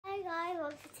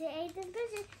welcome to Aidan's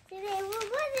present. Today we're in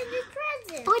the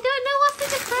present. I don't know what's in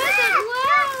the present.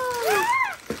 Wow.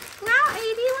 Wow,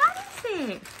 Aidan, what is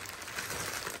it?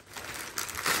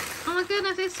 Oh my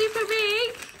goodness, it's super big.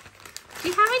 Do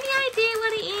you have any idea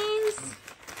what it is?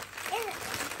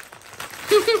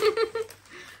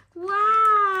 Wow.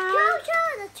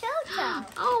 Chocho.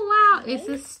 Oh wow, it's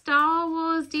a Star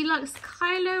Wars Deluxe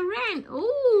Kylo Ren.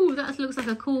 Oh, that looks like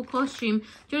a cool costume.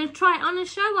 Do you want to try it on and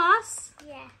show us?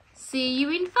 Yeah. See you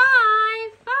in 5.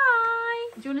 Bye.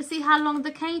 Do you want to see how long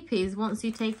the cape is once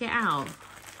you take it out?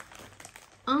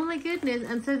 Oh my goodness.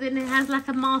 And so then it has like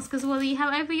a mask as well that you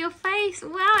have over your face.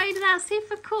 Wow, Aidan, that's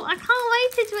super cool. I can't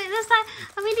wait to do it. That's like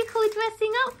a really cool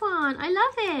dressing up one. I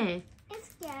love it. It's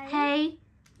scary. Hey.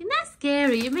 Isn't that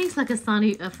scary? It makes like a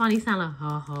funny sound like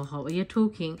ha ha ha when you're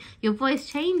talking. Your voice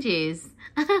changes.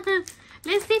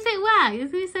 Let's see if it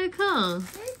works. This is so cool.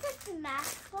 Let's test the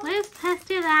mask. Let's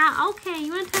test it out. Okay,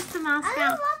 you want to test the mask I out?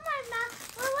 don't want my mouth.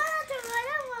 I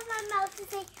don't want my mouth to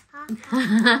say ha.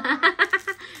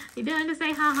 You don't want to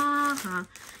say ha ha ha.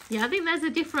 Yeah, I think there's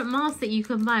a different mask that you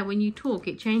can buy when you talk.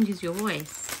 It changes your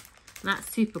voice. That's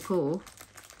super cool.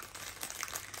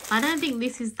 I don't think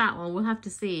this is that one. We'll have to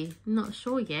see. Not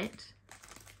sure yet.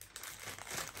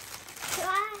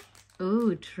 Try.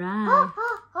 Oh, try. Ha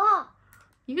ha ha.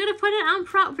 You got to put it on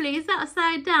properly. Is that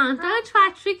upside down? Don't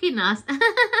try tricking us.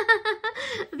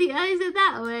 The eyes are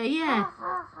that way, yeah.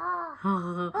 Ha ha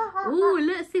ha. Oh,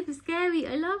 let's see if it's scary.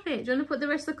 I love it. Do you want to put the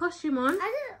rest of the costume on? I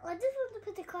just want to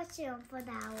put the costume on for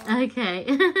now. On. Okay.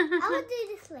 I will do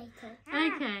this later.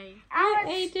 Okay. I Hi,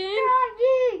 Aidan.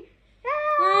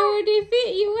 How would it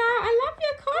fit you? Wow, I love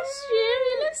your costume.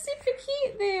 You look super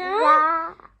cute there.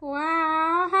 Yeah.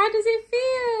 Wow, how does it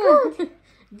feel? Good.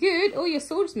 Good. Oh, your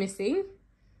sword's missing.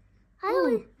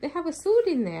 Oh, they have a sword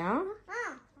in there.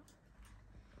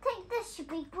 Take this, you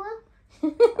big one.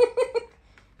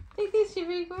 Take this, you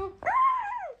big one.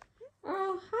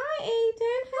 Oh, hi,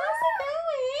 Aidan. How's it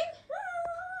going?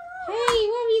 Hey,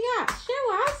 what have you got? Show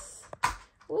us.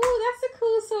 Oh, that's a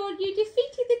cool sword. You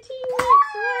defeated the T-Rex.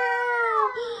 Wow.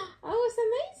 Oh, it's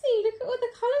amazing. Look at all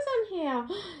the colours on here.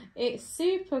 It's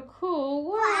super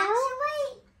cool. Wow.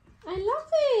 I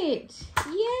love it.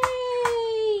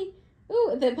 Yay.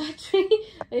 Oh, the battery.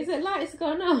 Is it light's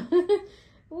gone on?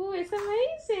 Oh, it's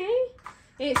amazing.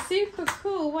 It's super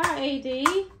cool. Wow, AD.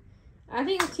 I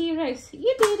think the T-Rex.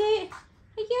 You did it.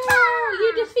 Yeah.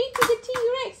 You defeated the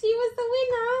T-Rex. You was the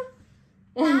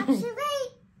winner.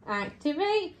 Activate.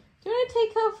 Activate. Do you want to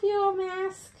take off your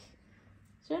mask?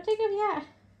 Do you want to take off your hat?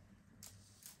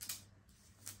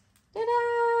 Ta-da!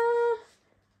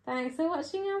 Thanks for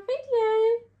watching our video.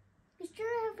 Be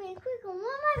sure to be quick on all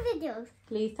my videos.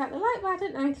 Please tap the like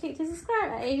button and click to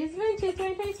subscribe at Aidan's Adventures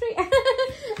 2023. Aidan,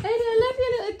 I love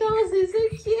your little dances. So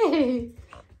cute.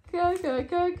 Go, go,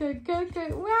 go, go, go, go.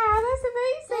 Wow, that's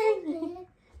amazing.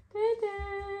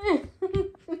 Ta-da!